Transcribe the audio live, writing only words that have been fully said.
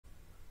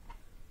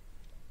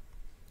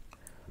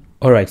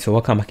Alright, so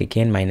welcome back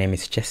again. My name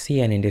is Jesse,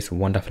 and in this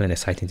wonderful and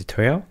exciting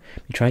tutorial,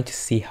 we're trying to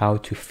see how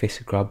to fix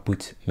Grub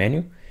Boot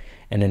Menu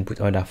and then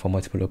boot order for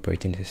multiple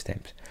operating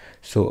systems.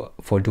 So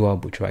for dual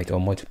boot, right, or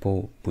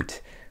multiple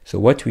boot. So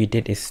what we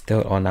did is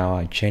still on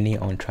our journey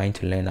on trying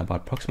to learn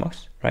about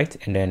Proxmox, right,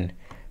 and then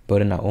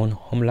building our own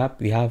home lab.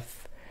 We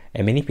have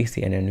a mini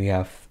PC and then we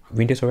have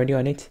Windows already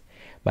on it,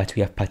 but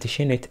we have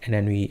partitioned it and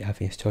then we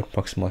have installed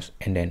Proxmox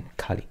and then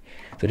Kali.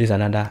 So this is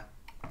another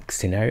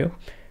scenario.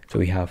 So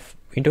we have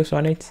Windows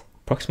on it,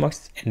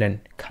 Proxmox and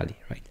then Kali,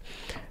 right?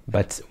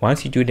 But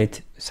once you do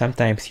that,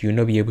 sometimes you'll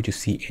not be able to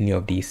see any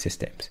of these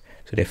systems.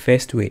 So the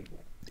first way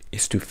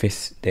is to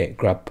fix the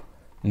Grub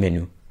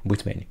menu,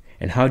 boot menu.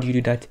 And how do you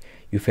do that?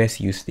 You first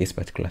use this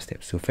particular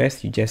step. So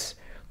first you just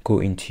go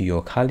into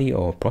your Kali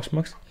or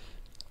Proxmox.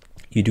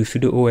 You do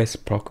sudo os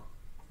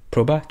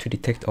prober to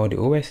detect all the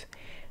OS,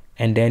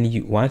 and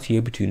then once you're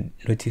able to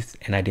notice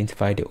and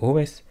identify the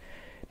OS,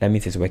 that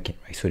means it's working,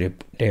 right? So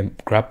the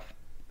Grub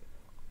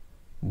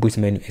boot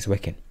menu is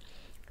working.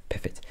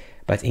 Perfect.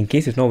 But in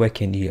case it's not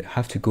working, you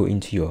have to go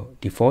into your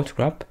default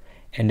Grub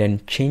and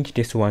then change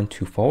this one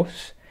to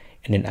false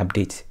and then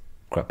update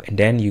Grub, and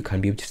then you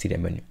can be able to see the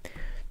menu.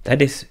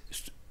 That is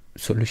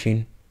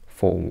solution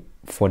for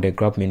the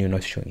Grub menu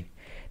not showing.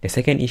 The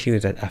second issue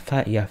is that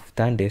after you have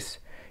done this,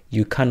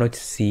 you cannot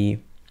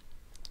see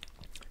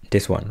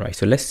this one, right?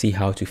 So let's see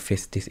how to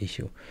fix this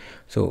issue.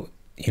 So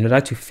in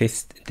order to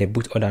fix the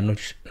boot order not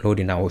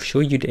loading, I will show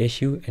you the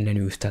issue and then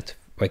we will start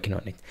working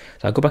on it.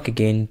 So I'll go back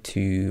again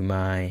to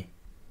my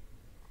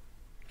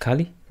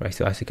Kali, right?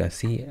 So as you can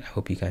see, I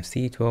hope you can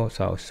see it well.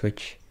 So I'll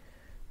switch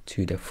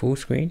to the full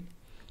screen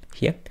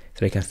here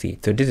so you can see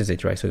it. So this is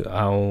it, right? So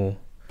I'll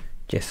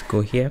just go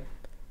here,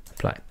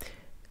 apply,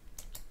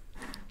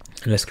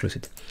 and let's close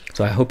it.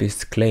 So I hope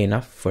it's clear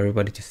enough for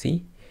everybody to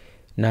see.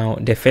 Now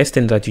the first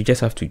thing that you just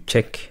have to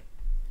check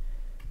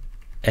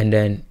and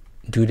then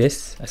do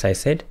this, as I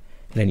said,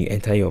 and then you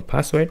enter your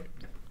password.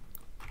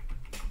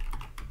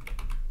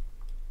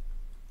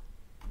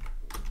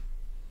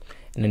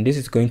 And then this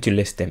is going to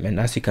list them, and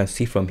as you can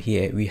see from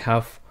here, we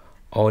have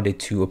all the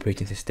 2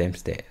 operating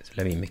systems there. So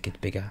let me make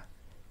it bigger.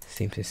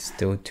 Seems it's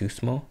still too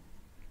small.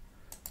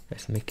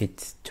 Let's make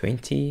it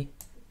 20.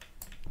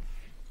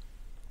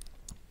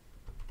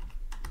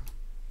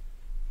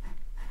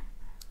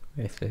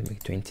 Let's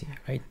make 20,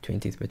 right?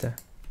 20 is better.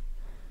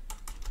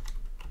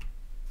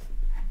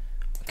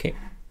 Okay,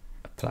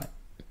 apply.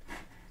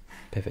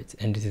 Perfect,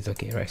 and this is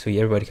okay, right? So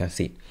everybody can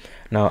see.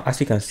 Now, as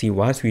you can see,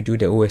 once we do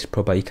the OS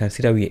proper, you can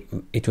see that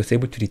it was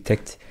able to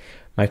detect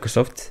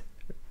Microsoft,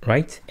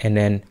 right, and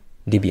then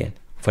Debian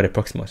for the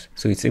Proxmox.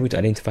 So it's able to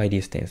identify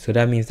these things. So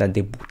that means that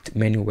the boot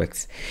menu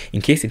works.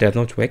 In case it does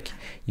not work,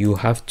 you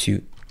have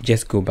to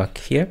just go back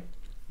here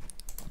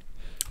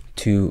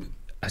to,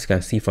 as you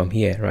can see from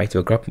here, right,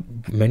 your Grub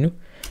menu,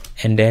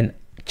 and then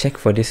check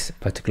for this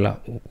particular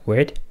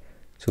word.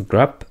 So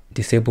Grub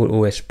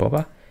disable OS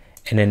proper,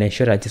 and then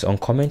ensure that it's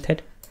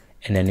uncommented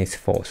and then it's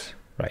false,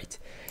 right?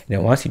 And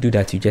then once you do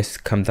that, you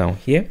just come down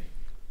here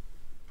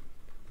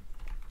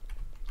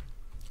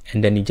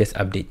and then you just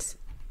update.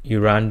 You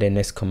run the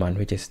next command,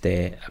 which is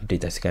the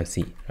update, as you can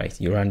see, right?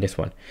 You run this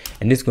one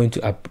and it's going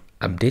to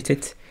update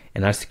it,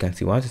 and as you can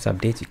see, once it's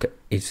updated,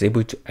 it's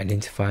able to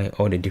identify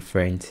all the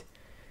different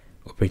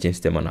operating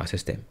system on our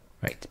system,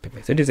 right?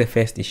 Perfect. So this is the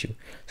first issue.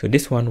 So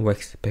this one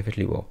works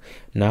perfectly well.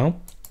 Now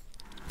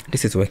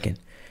this is working.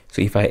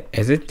 So if I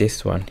exit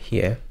this one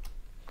here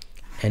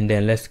and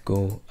then let's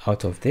go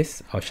out of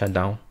this, I'll shut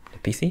down the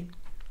PC.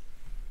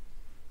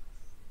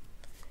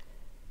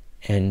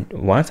 And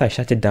once I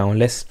shut it down,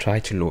 let's try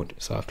to load.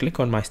 So I'll click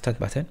on my start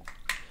button,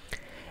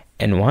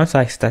 and once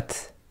I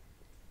start,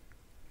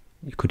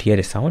 you could hear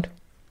the sound.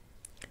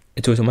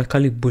 It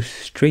automatically boots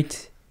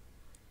straight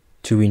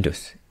to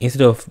Windows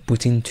instead of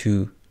booting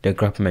to the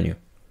Grub menu.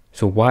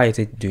 So why is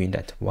it doing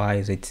that? Why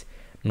is it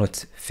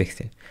not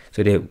fixing?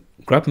 So the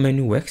Grub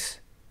menu works,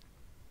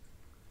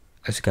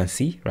 as you can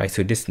see, right?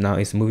 So this now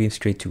is moving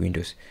straight to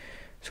Windows.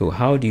 So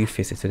how do you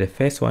fix it? So the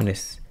first one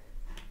is,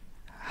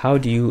 how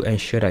do you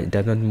ensure that it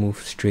does not move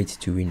straight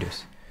to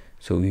Windows?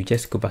 So you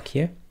just go back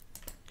here,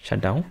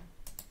 shut down,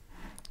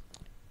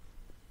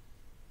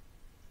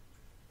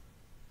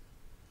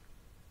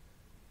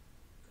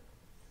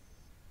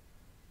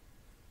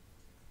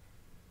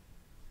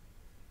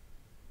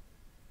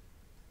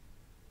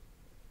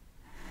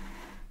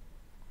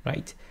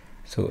 right?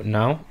 So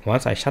now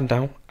once I shut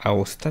down, I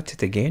will start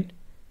it again.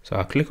 So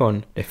I'll click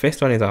on the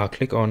first one, is I'll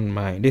click on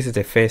my, this is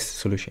the first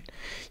solution.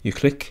 You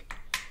click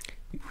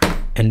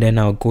and then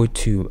I'll go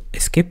to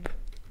escape.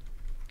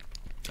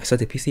 I start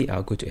the PC,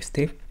 I'll go to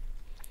escape,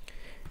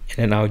 and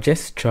then I'll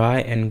just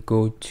try and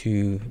go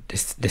to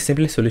this. The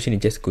simplest solution is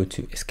just go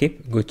to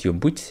escape, go to your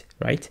boot,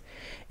 right,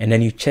 and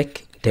then you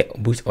check the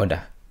boot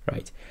order,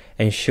 right,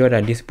 ensure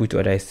that this boot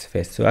order is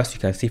first. So as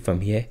you can see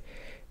from here,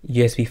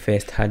 USB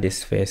first, hard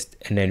disk first,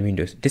 and then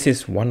Windows. This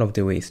is one of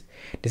the ways.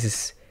 This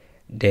is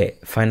the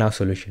final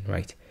solution,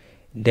 right?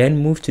 Then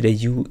move to the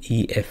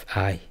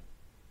UEFI.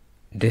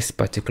 This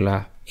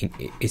particular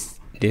is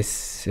this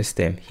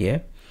system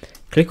here.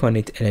 click on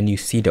it, and then you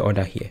see the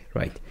order here,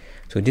 right?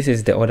 So this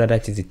is the order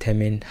that is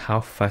determined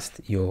how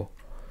fast your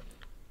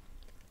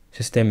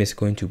system is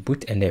going to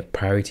boot and the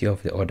priority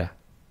of the order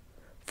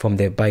from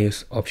the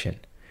BIOS option.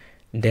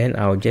 Then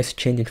I'll just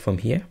change it from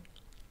here,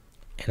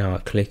 and I'll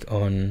click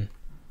on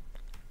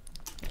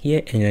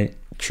here and then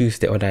choose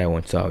the order I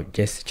want. So I'll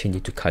just change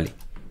it to Kali,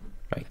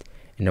 right?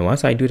 And then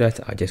once I do that,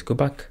 I'll just go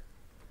back,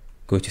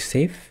 go to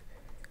save,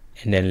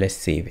 and then let's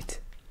save it.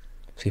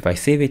 So if I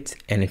save it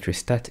and it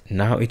restart,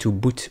 now it will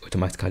boot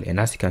automatically. And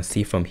as you can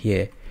see from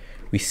here,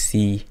 we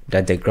see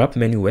that the Grub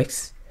menu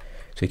works.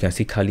 So you can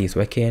see Kali is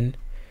working,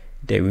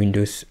 the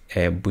Windows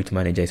boot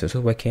manager is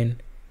also working,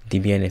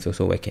 Debian is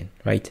also working,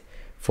 right,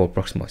 for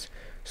Proxmox.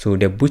 So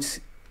the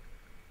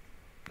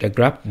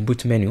Grub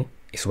boot menu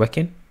is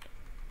working.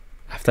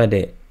 After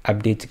the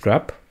update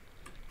Grub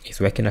is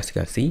working, as you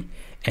can see,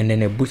 and then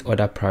the boot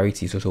order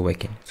priority is also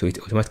working. So it's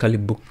automatically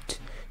booked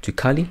to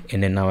Kali,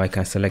 and then now I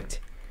can select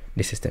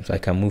the system. So I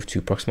can move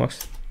to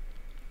Proxmox.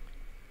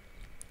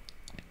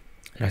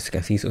 And as you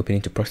can see, it's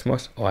opening to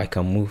Proxmox, or I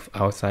can move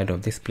outside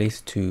of this place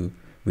to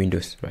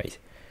Windows, right?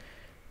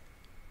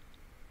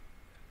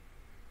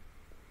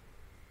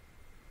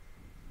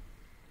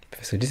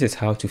 So this is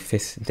how to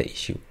fix the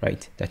issue,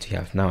 right, that you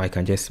have. Now I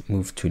can just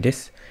move to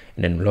this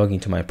and then log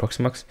into my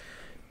Proxmox,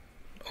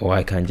 or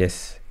I can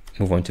just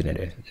move on to the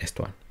next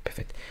one.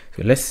 Perfect.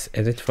 So let's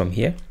exit from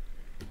here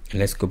and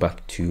let's go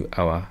back to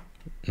our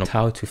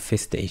how to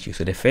fix the issue.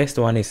 So the first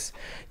one is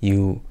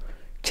you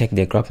check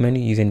the Grub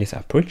menu using this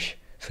approach.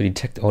 So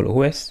detect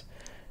all OS,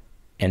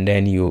 and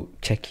then you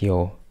check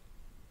your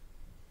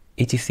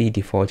etc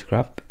default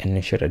Grub and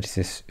ensure that this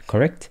is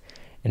correct,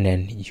 and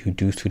then you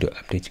do sudo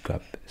update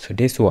Grub. So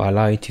this will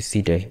allow you to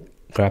see the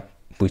Grub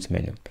boot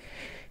menu.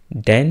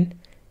 Then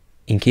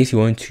in case you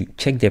want to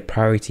check the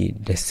priority,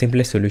 the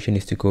simplest solution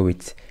is to go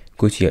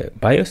to your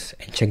BIOS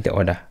and check the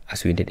order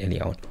as we did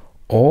earlier on.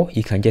 Or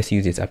you can just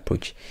use this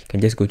approach. You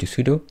can just go to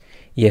sudo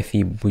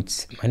efe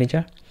boot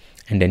manager,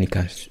 and then you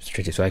can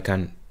stretch it. So I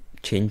can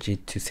change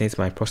it to, since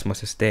my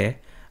Proxmox is there,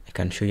 I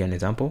can show you an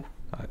example.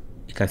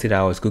 You can see that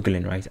I was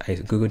Googling, right? I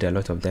Googled a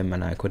lot of them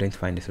and I couldn't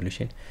find the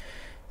solution.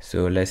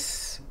 So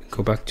let's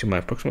go back to my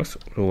Proxmox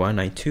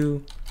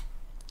 192,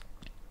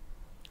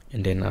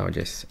 and then I'll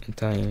just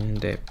enter in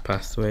the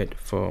password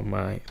for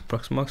my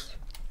Proxmox,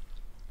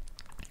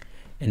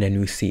 and then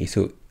we see.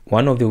 So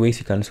one of the ways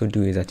you can also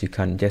do is that you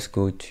can just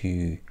go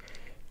to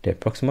the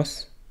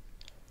Proxmox,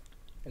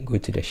 go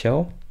to the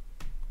shell,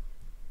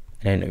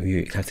 and then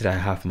you can see that I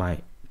have my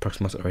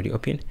Proxmox already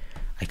open.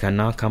 I can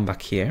now come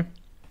back here,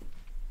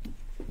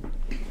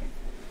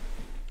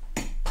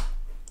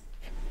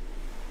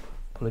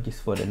 apologies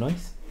for the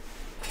noise,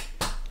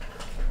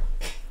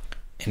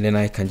 and then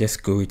I can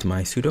just go with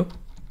my sudo.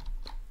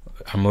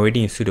 I'm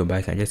already in sudo, but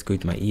I can just go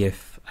with my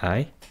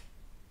EFI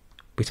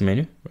boot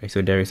menu, right?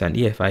 So there is an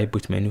EFI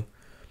boot menu,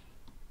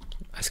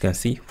 as you can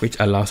see, which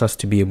allows us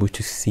to be able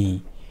to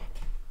see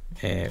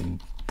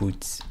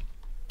boot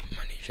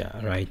manager,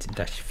 right,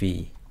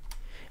 -v,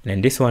 and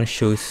then this one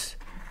shows,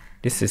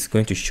 this is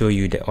going to show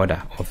you the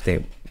order of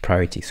the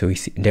priority. So we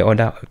see the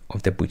order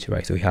of the boot,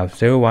 right? So we have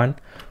 01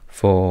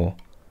 for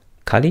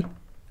Kali,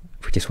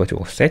 which is what it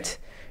was set.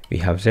 We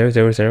have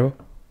 000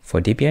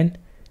 for Debian,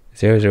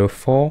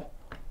 004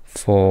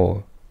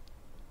 for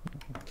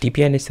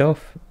Debian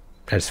itself,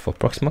 that's for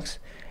Proxmox,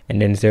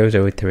 and then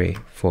 003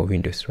 for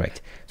Windows, right?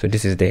 So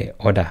this is the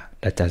order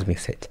that has been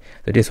set.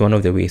 So this is one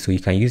of the ways. So you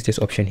can use this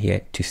option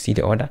here to see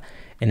the order,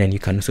 and then you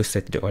can also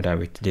set the order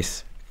with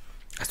this,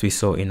 as we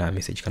saw in our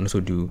message. You can also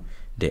do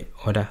the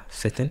order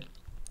setting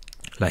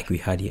like we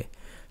had here.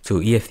 So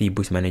EFE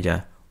boot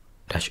manager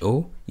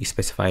 -o, you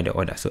specify the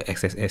order. So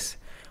XSS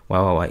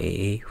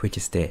YYYAA, which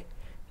is the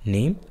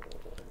name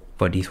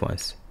for these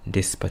ones,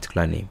 this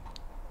particular name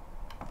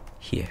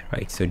here,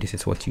 right? So this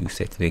is what you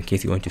set. So in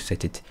case you want to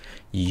set it,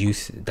 you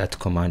use that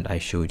command I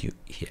showed you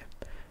here,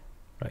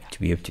 right, to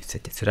be able to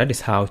set it. So that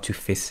is how to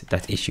fix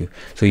that issue.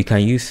 So you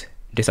can use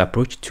this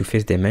approach to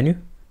fix the menu,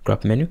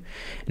 Grub menu,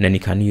 and then you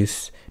can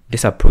use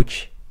this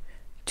approach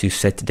to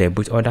set the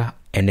boot order.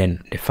 And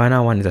then the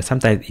final one is that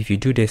sometimes if you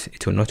do this,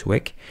 it will not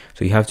work.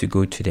 So you have to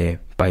go to the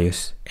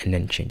BIOS and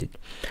then change it.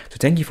 So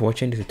thank you for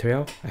watching this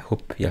tutorial. I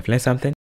hope you have learned something.